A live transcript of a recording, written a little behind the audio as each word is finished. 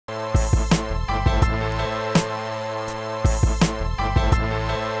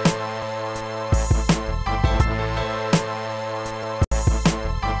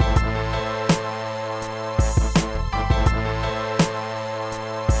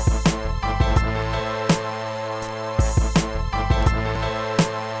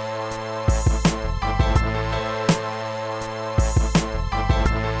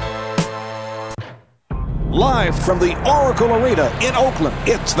Live from the Oracle Arena in Oakland,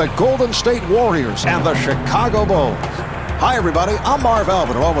 it's the Golden State Warriors and the Chicago Bulls. Hi, everybody. I'm Marv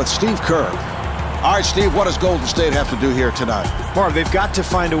Albert, along with Steve Kerr. All right, Steve, what does Golden State have to do here tonight? Marv, they've got to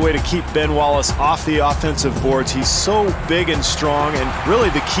find a way to keep Ben Wallace off the offensive boards. He's so big and strong and really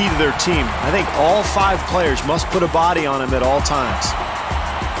the key to their team. I think all 5 players must put a body on him at all times.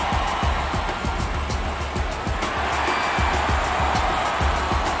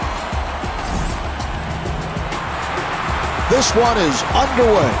 This one is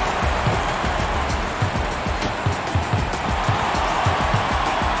underway.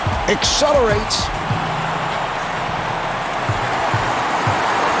 Accelerates.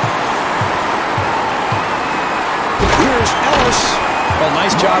 Here's Ellis. Well,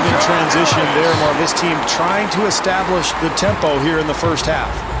 nice job in transition there, Marv. This team trying to establish the tempo here in the first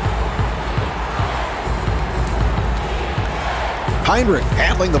half. Hinrich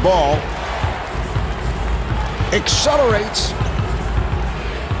handling the ball. Accelerates.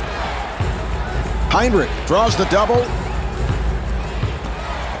 Hinrich draws the double.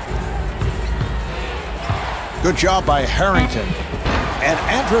 Good job by Harrington. And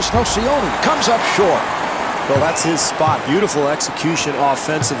Andres Nocioni comes up short. Well, that's his spot. Beautiful execution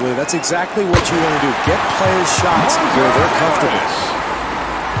offensively. That's exactly what you want to do. Get players shots where they're comfortable.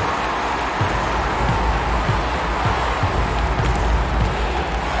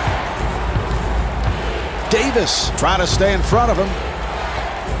 Davis trying to stay in front of him.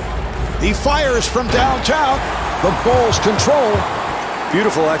 He fires from downtown. The Bulls control.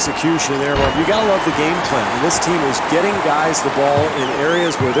 Beautiful execution there, Marv. You gotta love the game plan. And this team is getting guys the ball in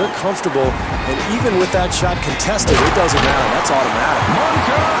areas where they're comfortable, and even with that shot contested, it doesn't matter. That's automatic.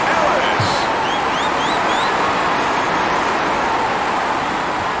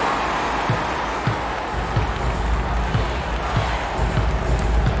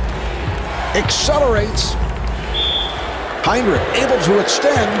 Accelerates. Hinrich able to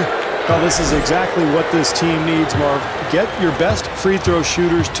extend. Well, this is exactly what this team needs, Marv. Get your best free throw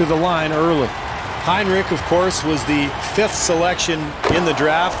shooters to the line early. Hinrich, of course, was the 5th selection in the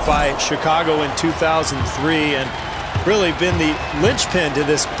draft by Chicago in 2003 and really been the linchpin to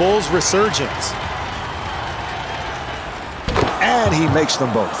this Bulls resurgence. And he makes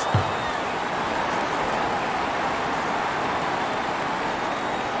them both.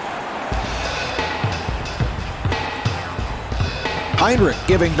 Hinrich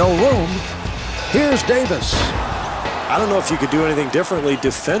giving no room. Here's Davis. I don't know if you could do anything differently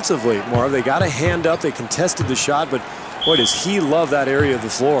defensively, Marv. They got a hand up. They contested the shot, but boy, does he love that area of the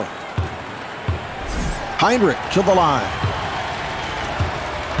floor. Hinrich to the line.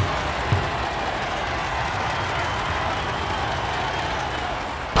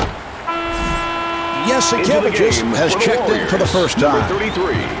 Jasikevičius has checked in for the first time. Number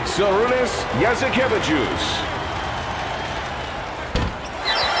 33, Sarunas Jasikevičius.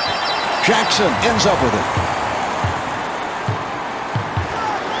 Jackson ends up with it.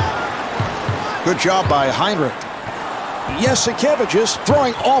 Good job by Hinrich. Jasikevičius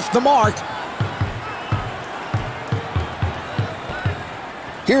throwing off the mark.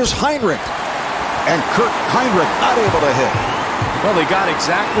 Here's Hinrich. And Kirk Hinrich not able to hit. Well, they got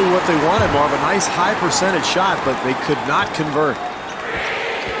exactly what they wanted, Marv. A nice high percentage shot, but they could not convert.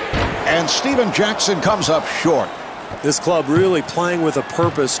 And Stephen Jackson comes up short. This club really playing with a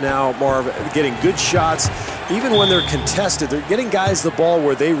purpose now, Marv, getting good shots. Even when they're contested, they're getting guys the ball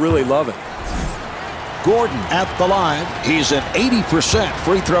where they really love it. Gordon at the line. He's an 80%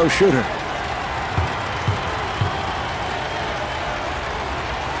 free throw shooter.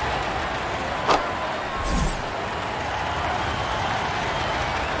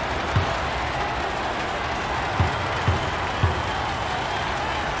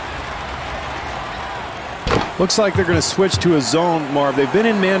 Looks like they're going to switch to a zone, Marv. They've been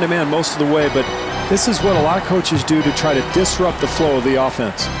in man-to-man most of the way, but this is what a lot of coaches do to try to disrupt the flow of the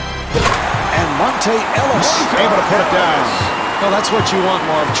offense. And Monte Ellis able to put it down. Well, that's what you want,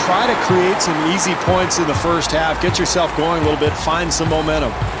 Marv. Try to create some easy points in the first half. Get yourself going a little bit. Find some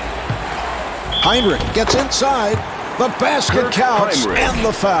momentum. Hinrich gets inside. The basket counts and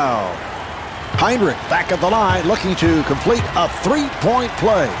the foul. Hinrich back at the line looking to complete a three-point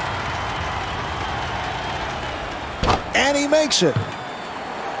play. And he makes it.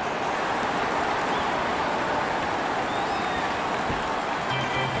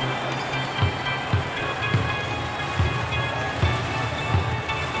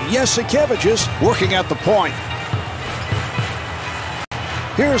 Jasikevičius working at the point.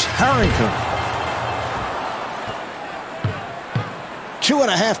 Here's Harrington.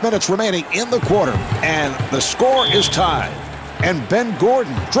 2.5 minutes remaining in the quarter, and the score is tied. And Ben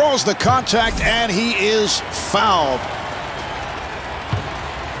Gordon draws the contact, and he is fouled.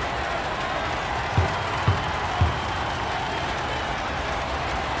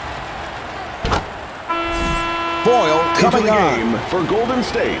 Foyle coming into the on. game for Golden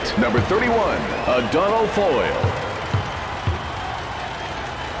State, number 31, Adonal Foyle.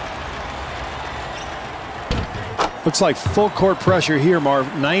 Looks like full court pressure here,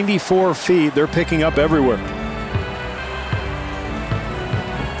 Marv. 94 feet. They're picking up everywhere.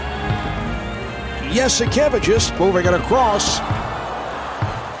 Jasikevicius moving it across.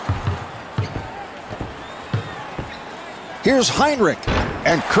 Here's Heinrich,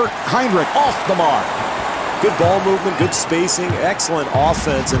 and Kurt Heinrich off the mark. Good ball movement, good spacing, excellent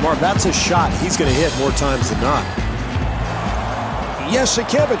offense. And Marv, that's a shot he's going to hit more times than not.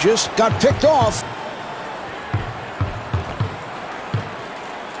 Jasikevicius got picked off.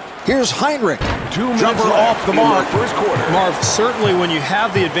 Here's Heinrich. 2 minutes Jumper left off the in mark. first quarter. Marv, certainly when you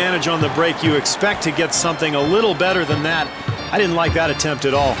have the advantage on the break, you expect to get something a little better than that. I didn't like that attempt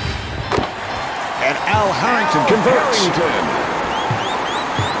at all. And Al Harrington converts.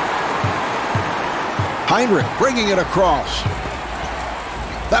 Heinrich bringing it across.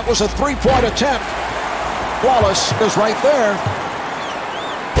 That was a three-point attempt. Wallace is right there.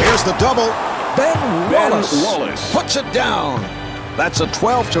 Here's the double. Ben Wallace puts it down. That's a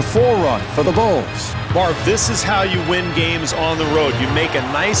 12-4 run for the Bulls. Marv, this is how you win games on the road. You make a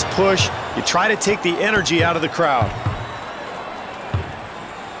nice push. You try to take the energy out of the crowd.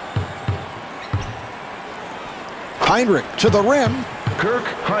 Heinrich to the rim. Kirk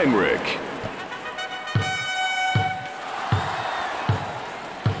Heinrich.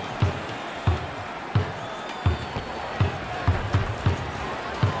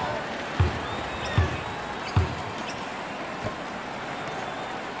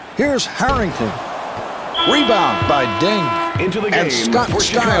 Here's Harrington. Rebound by Ding. Into the game And Scott for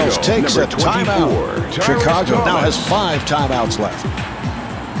Skiles Chicago, takes a number 24, timeout. Chicago now has 5 timeouts left.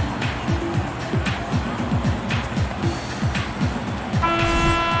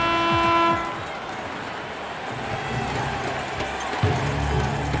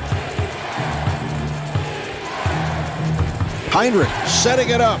 Heinrich setting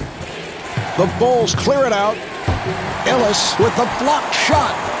it up. The Bulls clear it out. Ellis with the blocked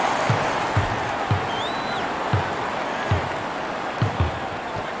shot.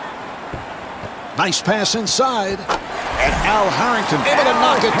 Nice pass inside. And Al Harrington able to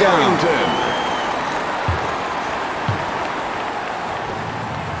knock it down.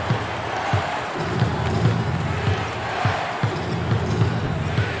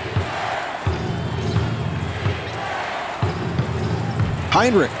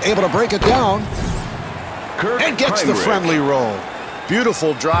 Heinrich able to break it down. And gets the friendly roll.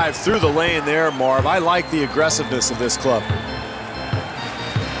 Beautiful drive through the lane there, Marv. I like the aggressiveness of this club.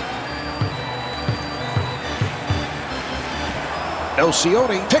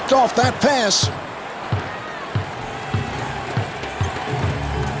 Elcioni picked off that pass.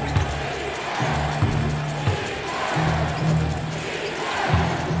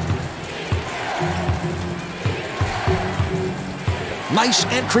 Nice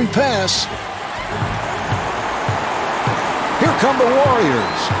entry pass. Here come the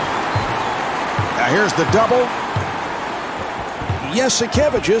Warriors. Now here's the double.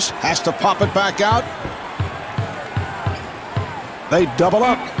 Jasikevicius has to pop it back out. They double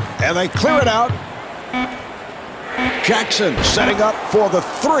up, and they clear it out. Jackson setting up for the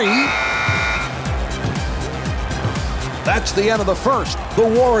three. That's the end of the first. The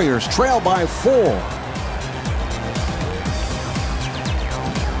Warriors trail by 4.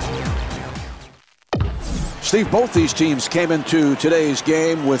 Steve, both these teams came into today's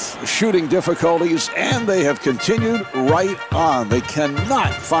game with shooting difficulties, and they have continued right on. They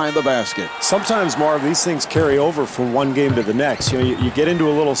cannot find the basket. Sometimes, Marv, these things carry over from one game to the next. You know, you get into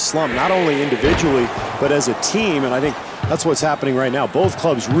a little slump, not only individually, but as a team, and I think that's what's happening right now. Both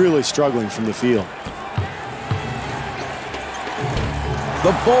clubs really struggling from the field.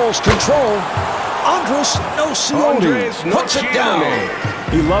 The Bulls control. Andres Nocioni puts it down.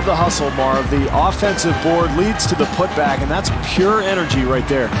 You love the hustle, Marv. The offensive board leads to the putback, and that's pure energy right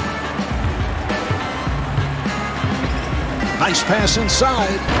there. Nice pass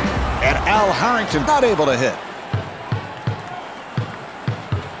inside, and Al Harrington not able to hit.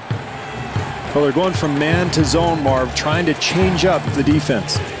 Well, they're going from man to zone, Marv, trying to change up the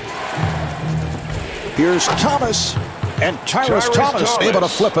defense. Here's Thomas, and Tyrus Thomas able to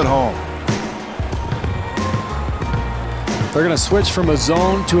flip it home. They're going to switch from a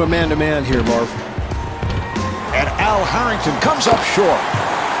zone to a man-to-man here, Marv. And Al Harrington comes up short.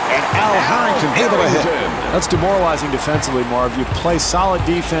 And Al Harrington able to hit. That's demoralizing defensively, Marv. You play solid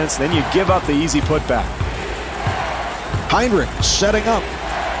defense, then you give up the easy putback. Heinrich setting up.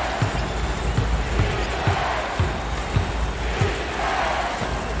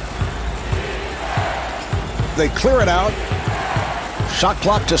 They clear it out. Shot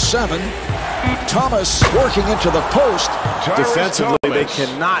clock to 7. Thomas working into the post. Defensively, they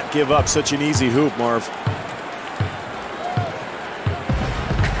cannot give up such an easy hoop, Marv.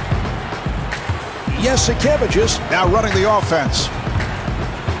 Jasikevicius now running the offense.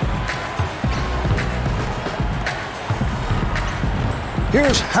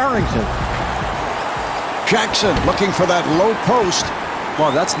 Here's Harrington. Jackson looking for that low post.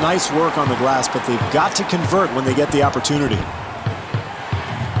 Well, that's nice work on the glass, but they've got to convert when they get the opportunity.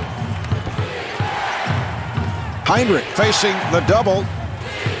 Heinrich facing the double.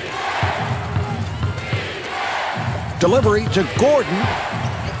 Delivery to Gordon.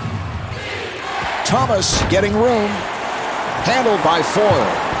 Thomas getting room. Handled by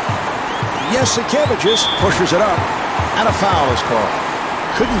Foyle. Jasikevicius pushes it up, and a foul is called.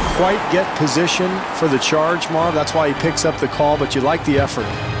 Couldn't quite get position for the charge, Marv. That's why he picks up the call, but you like the effort.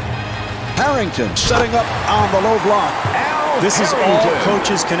 Harrington setting up on the low block. This is all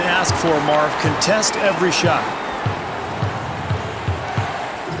coaches can ask for, Marv. Contest every shot.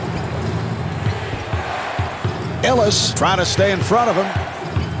 Ellis trying to stay in front of him.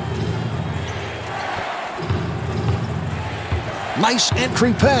 Nice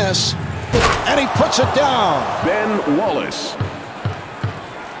entry pass. And he puts it down. Ben Wallace.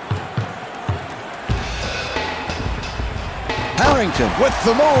 Harrington with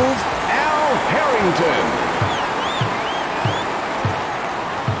the move. Al Harrington.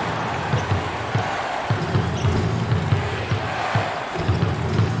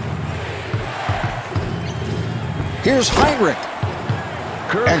 Here's Heinrich.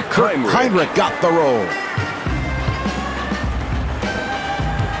 And Kurt Heinrich got the roll.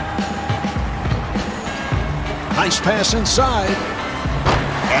 Nice pass inside.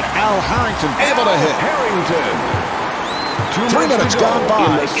 And Al Harrington able to hit. Harrington. 3 minutes gone by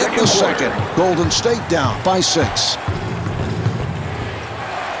in the second. Quarter. Golden State down by 6.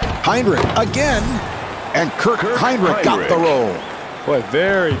 Heinrich again. And Kurt Heinrich got the roll. Boy,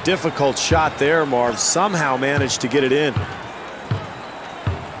 very difficult shot there, Marv. Somehow managed to get it in.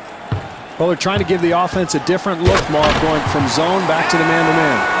 Well, they're trying to give the offense a different look, Marv, going from zone back to the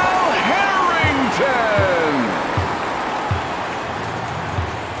man-to-man.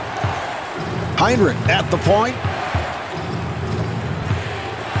 Heinrich at the point.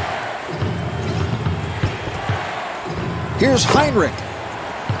 Here's Heinrich.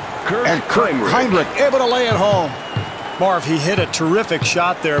 And Kurt Heinrich able to lay it home. Marv, he hit a terrific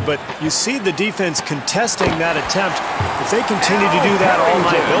shot there, but you see the defense contesting that attempt. If they continue to do that all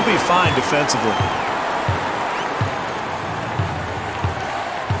night, they'll be fine defensively.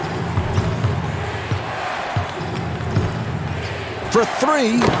 For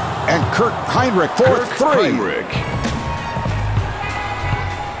 3, and Kurt Heinrich for 3.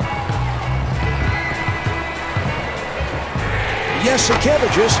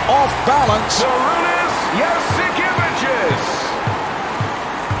 Jasikevicius off balance. Jasikevicius.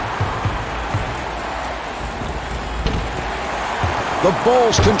 The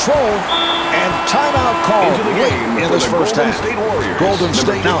Bulls control, and timeout called late in this first half. Golden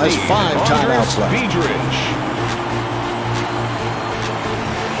State now has 5 timeouts left.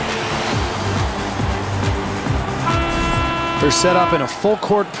 They're set up in a full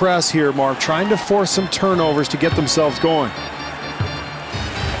court press here, Mark, trying to force some turnovers to get themselves going.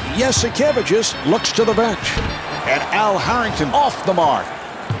 Jasikevicius looks to the bench, and Al Harrington off the mark.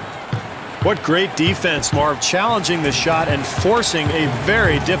 What great defense, Marv, challenging the shot and forcing a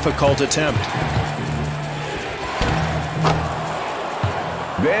very difficult attempt.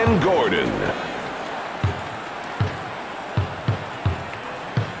 Ben Gordon.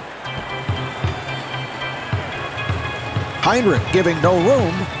 Heinrich giving no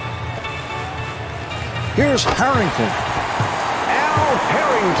room. Here's Harrington. Al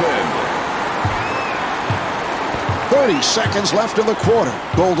Harrington. 30 seconds left in the quarter.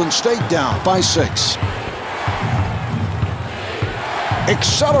 Golden State down by 6.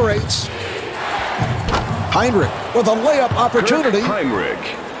 Accelerates. Heinrich with a layup opportunity.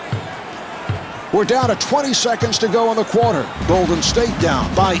 Heinrich. We're down to 20 seconds to go in the quarter. Golden State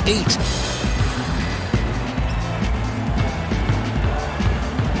down by 8.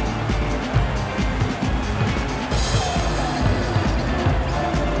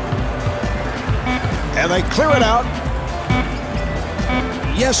 And they clear it out.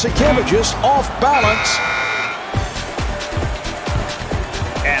 Jasikevicius off balance.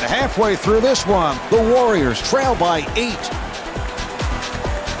 And halfway through this one, the Warriors trail by 8.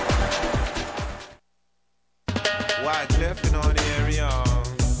 Wycliffe in the area.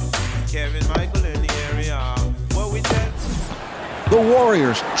 Kevin Michael in the area. What we did? The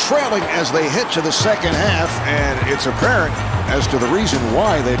Warriors trailing as they head to the second half, and it's apparent as to the reason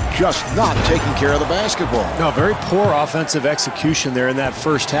why they're just not taking care of the basketball. No, very poor offensive execution there in that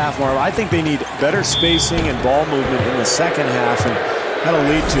first half, Marv. I think they need better spacing and ball movement in the second half, and that'll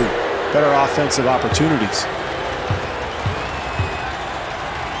lead to better offensive opportunities.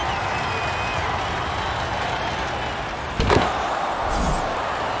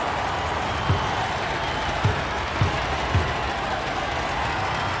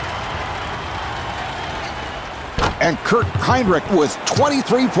 And Kurt Heinrich with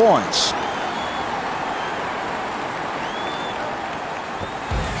 23 points.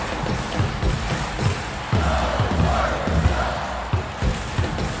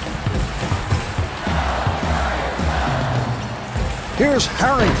 Here's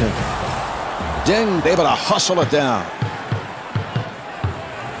Harrington. Deng able to hustle it down.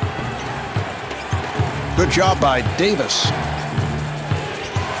 Good job by Davis.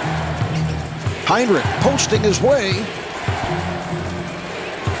 Heinrich posting his way.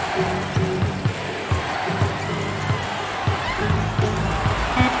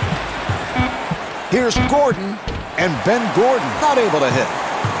 Here's Gordon, and Ben Gordon not able to hit.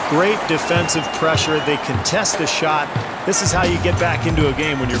 Great defensive pressure. They contest the shot. This is how you get back into a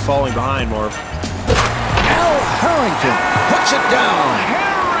game when you're falling behind, Marv. Al Harrington puts it down.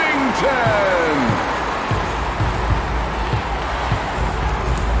 Harrington!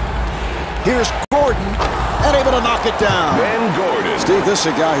 Here's Gordon, and able to knock it down. Ben Gordon. Steve, this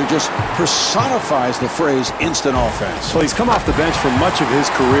is a guy who just personifies the phrase instant offense. Well, he's come off the bench for much of his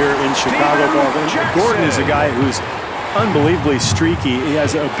career in Chicago. Gordon is a guy who's unbelievably streaky. He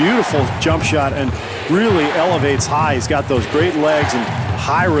has a beautiful jump shot and really elevates high. He's got those great legs and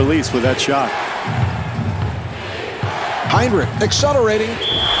high release with that shot. Heinrich accelerating.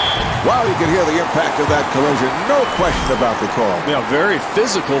 Wow, you can hear the impact of that collision. No question about the call. Yeah, very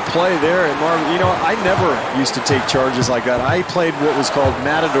physical play there. And Marvin, you know, I never used to take charges like that. I played what was called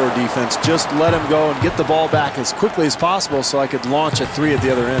matador defense. Just let him go and get the ball back as quickly as possible so I could launch a three at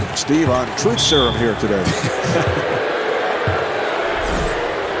the other end. Steve on truth serum here today.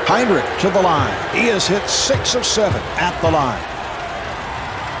 Heinrich to the line. He has hit 6 of 7 at the line.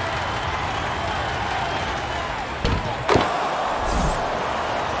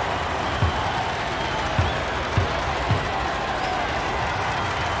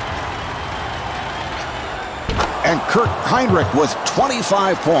 And Kurt Heinrich with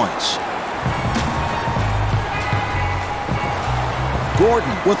 25 points.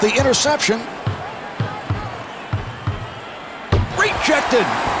 Gordon with the interception. Rejected.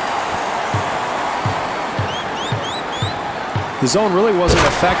 The zone really wasn't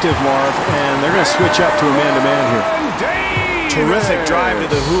effective, Marv, and they're going to switch up to a man-to-man here. Terrific drive to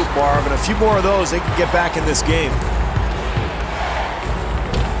the hoop, Marv, and a few more of those, they can get back in this game.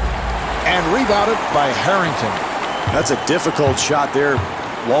 And rebounded by Harrington. That's a difficult shot there.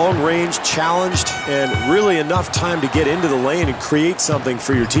 Long range, challenged, and really enough time to get into the lane and create something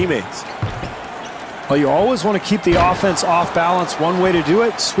for your teammates. Well, you always want to keep the offense off balance. One way to do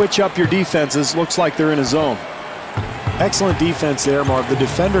it, switch up your defenses. Looks like they're in a zone. Excellent defense there, Marv. The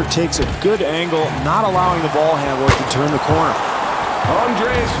defender takes a good angle, not allowing the ball handler to turn the corner.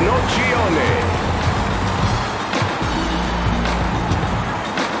 Andres Nocione.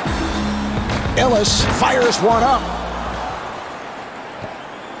 Ellis fires one up.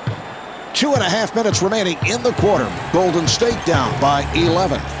 2.5 minutes remaining in the quarter. Golden State down by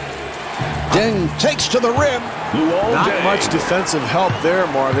 11. Deng takes to the rim. Not much defensive help there,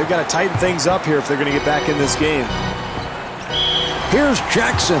 Marv. They've got to tighten things up here if they're going to get back in this game. Here's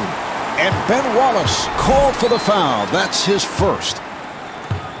Jackson. And Ben Wallace called for the foul. That's his first.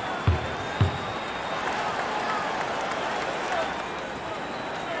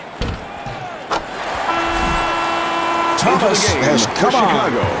 Thomas Into the game has come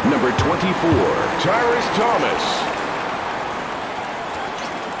on. Chicago, number 24, Tyrese Thomas.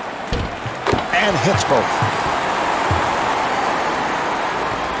 And hits both.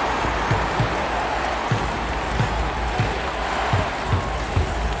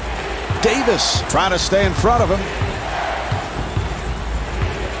 Davis trying to stay in front of him.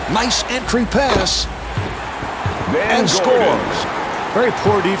 Nice entry pass. And scores. Very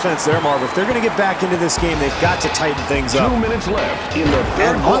poor defense there, Marv. If they're going to get back into this game, they've got to tighten things up. 2 minutes left in the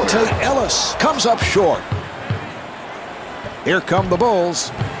third And quarter. Monte Ellis comes up short. Here come the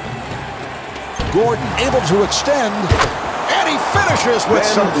Bulls. Gordon able to extend. And he finishes with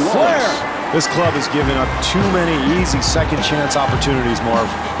some flair. This club has given up too many easy second chance opportunities, Marv.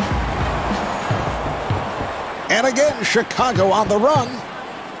 And again, Chicago on the run.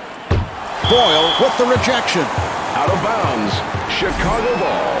 Boyle with the rejection. Out of bounds. Chicago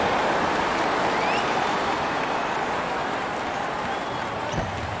ball.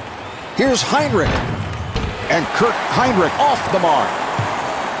 Here's Heinrich. And Kirk Heinrich off the mark.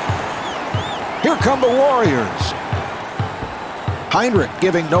 Here come the Warriors. Heinrich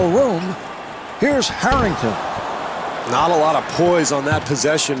giving no room. Here's Harrington. Not a lot of poise on that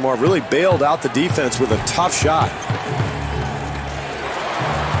possession, Marv. Really bailed out the defense with a tough shot.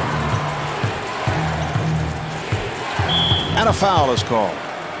 And a foul is called.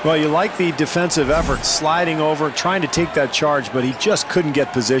 Well, you like the defensive effort, sliding over, trying to take that charge, but he just couldn't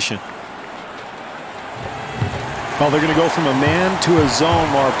get position. Well, they're going to go from a man to a zone,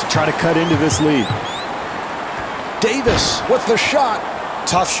 Marv, to try to cut into this lead. Davis with the shot.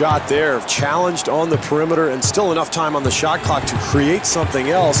 Tough shot there, challenged on the perimeter, and still enough time on the shot clock to create something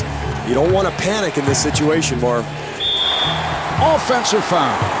else. You don't want to panic in this situation, Marv. Offensive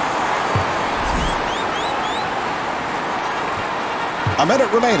foul. A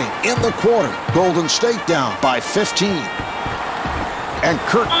minute remaining in the quarter. Golden State down by 15. And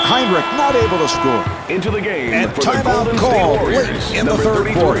Kirk Heinrich not able to score. Into the game And for the timeout Golden call State Warriors. late in the Number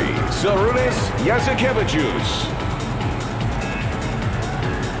third 33, quarter. Sarunas Jasikevičius.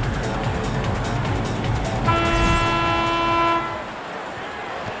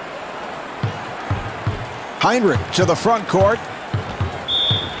 Heinrich to the front court.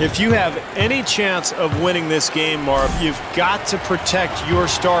 If you have any chance of winning this game, Marv, you've got to protect your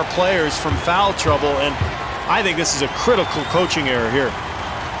star players from foul trouble, and I think this is a critical coaching error here.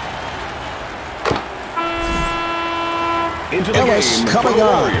 Into the Ellis game coming for the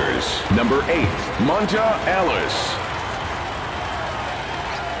on. Warriors. Number 8, Monta Ellis.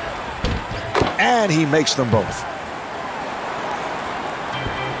 And he makes them both.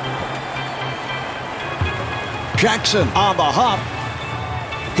 Jackson on the hop.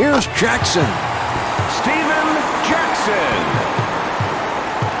 Here's Jackson. Steven Jackson.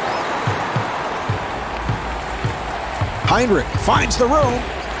 Heinrich finds the room.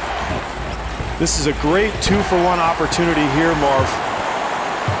 This is a great 2-for-1 opportunity here, Marv.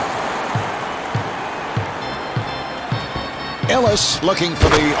 Ellis looking for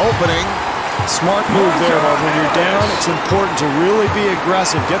the opening. Smart move there, Marv. When you're down, it's important to really be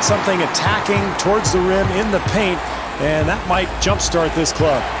aggressive. Get something attacking towards the rim in the paint, and that might jumpstart this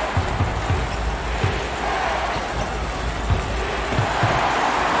club.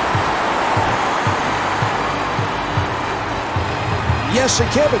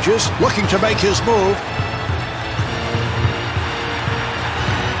 Jasikevičius looking to make his move.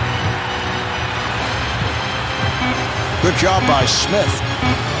 Good job by Smith.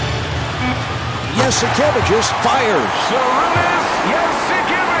 Jasikevičius fires. Sarunas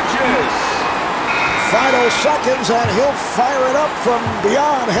Jasikevičius. Final seconds, and he'll fire it up from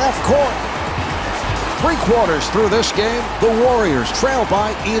beyond half court. 3 quarters through this game, the Warriors trail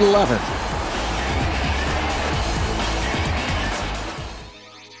by 11.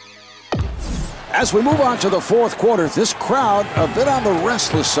 As we move on to the fourth quarter, this crowd a bit on the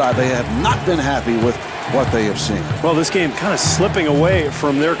restless side. They have not been happy with what they have seen. Well, this game kind of slipping away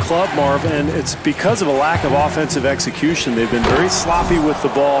from their club, Marv, and it's because of a lack of offensive execution. They've been very sloppy with the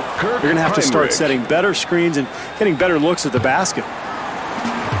ball. They're going to have to start setting better screens and getting better looks at the basket.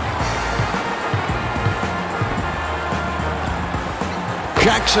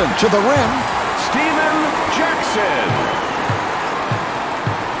 Jackson to the rim. Steven Jackson.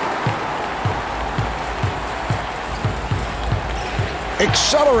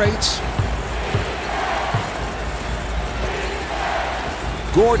 Accelerates.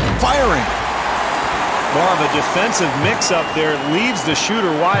 Gordon firing. Marv, a defensive mix-up there leaves the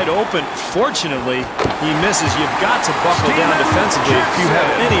shooter wide open. Fortunately, he misses. You've got to buckle down defensively if you have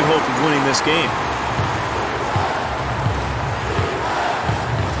any hope of winning this game.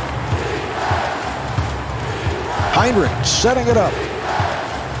 Heinrich setting it up.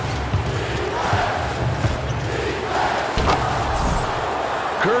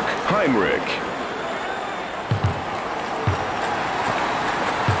 Kirk Heinrich.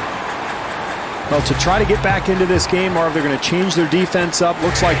 Well, to try to get back into this game, Marv, they're going to change their defense up.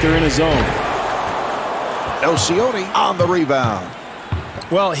 Looks like they're in a zone. Nocioni on the rebound.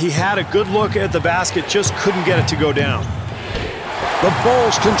 Well, he had a good look at the basket, just couldn't get it to go down. The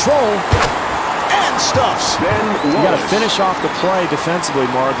Bulls control and stuffs. You got to finish off the play defensively,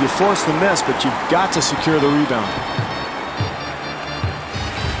 Marv. You force the miss, but you've got to secure the rebound.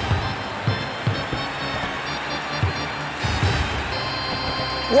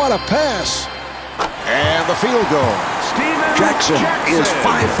 What a pass. And the field goal. Jackson is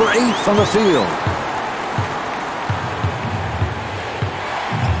 5 for 8 from the field.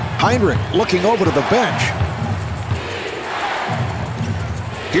 Heinrich looking over to the bench.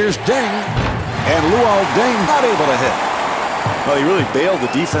 Here's Deng. And Luol Deng not able to hit. Well, he really bailed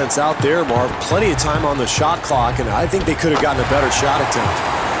the defense out there, Marv. Plenty of time on the shot clock, and I think they could have gotten a better shot attempt.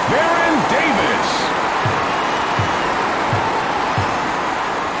 Baron Davis.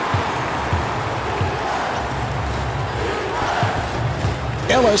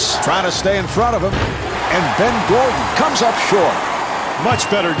 Ellis trying to stay in front of him. And Ben Gordon comes up short. Much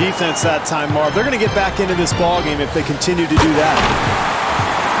better defense that time, Marv. They're going to get back into this ballgame if they continue to do that.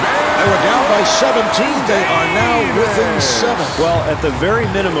 They were down by 17. They are now within 7. Well, at the very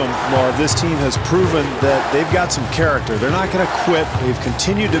minimum, Marv, this team has proven that they've got some character. They're not going to quit. They've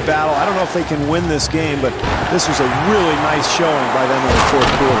continued to battle. I don't know if they can win this game, but this was a really nice showing by them in the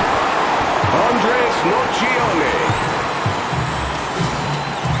fourth quarter. Andres Nocioni.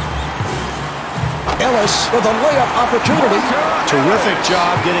 Ellis with a layup opportunity. Terrific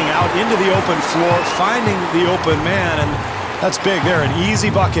job getting out into the open floor, finding the open man, and that's big there, an easy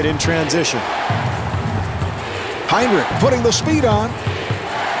bucket in transition. Heinrich putting the speed on.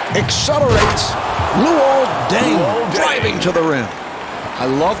 Accelerates. Luol Deng driving to the rim. I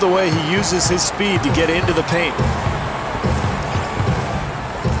love the way he uses his speed to get into the paint.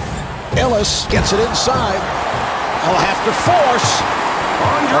 Ellis gets it inside. He'll have to force.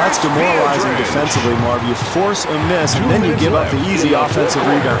 Well, that's demoralizing defensively, Marv. You force a miss, and then you give up the easy offensive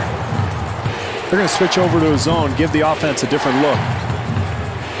rebound. They're going to switch over to a zone, give the offense a different look.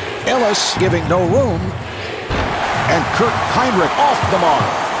 Ellis giving no room. And Kurt Heinrich off the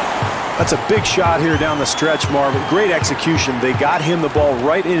mark. That's a big shot here down the stretch, Marv. Great execution. They got him the ball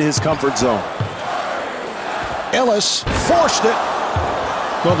right in his comfort zone. Ellis forced it.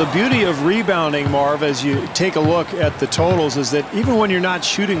 Well, the beauty of rebounding, Marv, as you take a look at the totals, is that even when you're not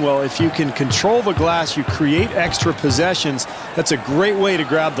shooting well, if you can control the glass, you create extra possessions, that's a great way to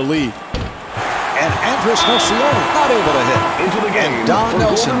grab the lead. And Andres Nocioni not able to hit. Into the game. And Don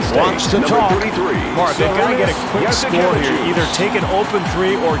Nelson wants to talk. Marv, they've got to get a quick score here. Either take an open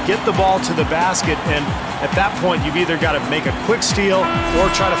three or get the ball to the basket. And at that point, you've either got to make a quick steal or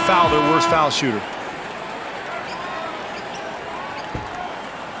try to foul their worst foul shooter.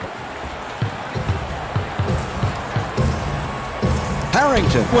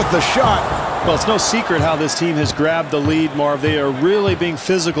 Harrington with the shot. Well, it's no secret how this team has grabbed the lead, Marv. They are really being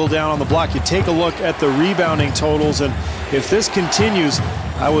physical down on the block. You take a look at the rebounding totals, and if this continues,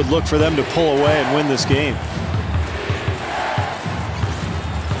 I would look for them to pull away and win this game.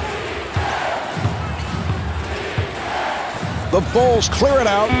 The Bulls clear it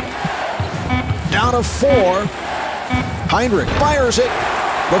out. Down to 4. Heinrich fires it.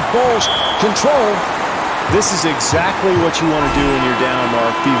 The Bulls control. This is exactly what you want to do when you're down,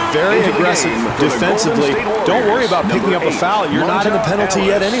 Mark. Be very aggressive defensively. Don't worry about picking up a foul. You're not in the penalty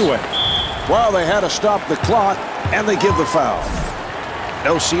yet anyway. Well, they had to stop the clock, and they give the foul.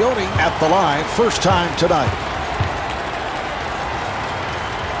 Nocioni at the line, first time tonight.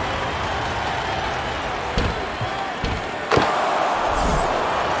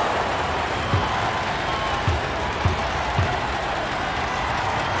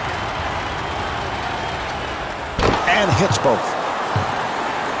 And hits both.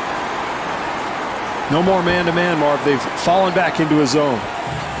 No more man-to-man, Marv. They've fallen back into a zone.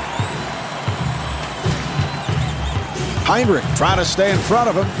 Heinrich trying to stay in front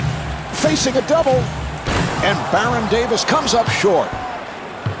of him. Facing a double. And Baron Davis comes up short.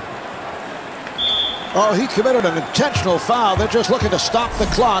 Oh, he committed an intentional foul. They're just looking to stop the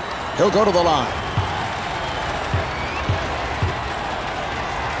clock. He'll go to the line.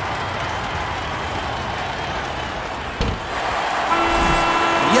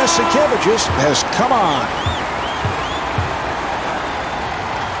 Jasikevičius has come on.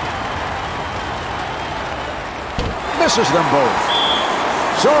 Misses them both.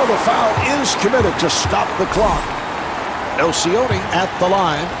 So the foul is committed to stop the clock. Nocioni at the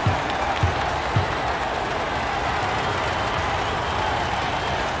line.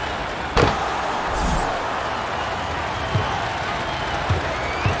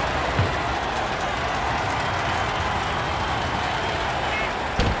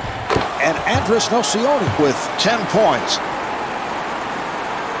 And Andres Nocioni with 10 points.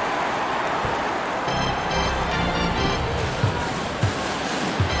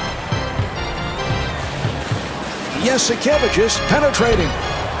 Jasikevičius penetrating.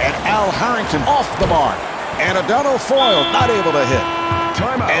 And Al Harrington off the mark. And Adano Foyle not able to hit.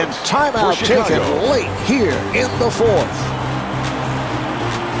 Timeout. And timeout taken late here in the fourth.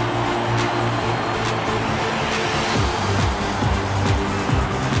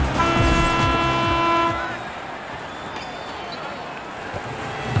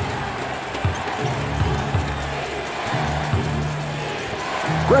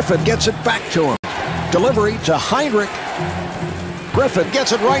 Griffin gets it back to him. Delivery to Heinrich. Griffin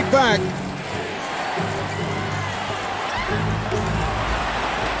gets it right back.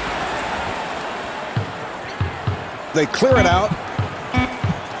 They clear it out.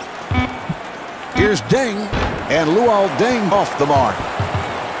 Here's Deng, and Luol Deng off the mark.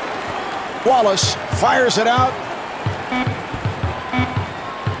 Wallace fires it out.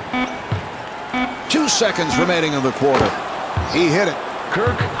 2 seconds remaining in the quarter. He hit it.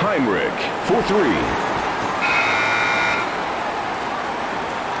 Kirk Hinrich for 3.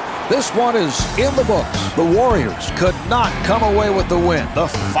 This one is in the books. The Warriors could not come away with the win. The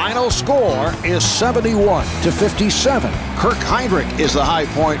final score is 71-57. Kirk Hinrich is the high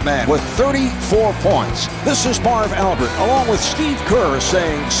point man with 34 points. This is Marv Albert along with Steve Kerr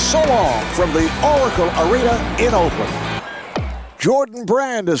saying so long from the Oracle Arena in Oakland. Jordan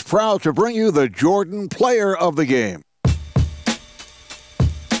Brand is proud to bring you the Jordan Player of the Game.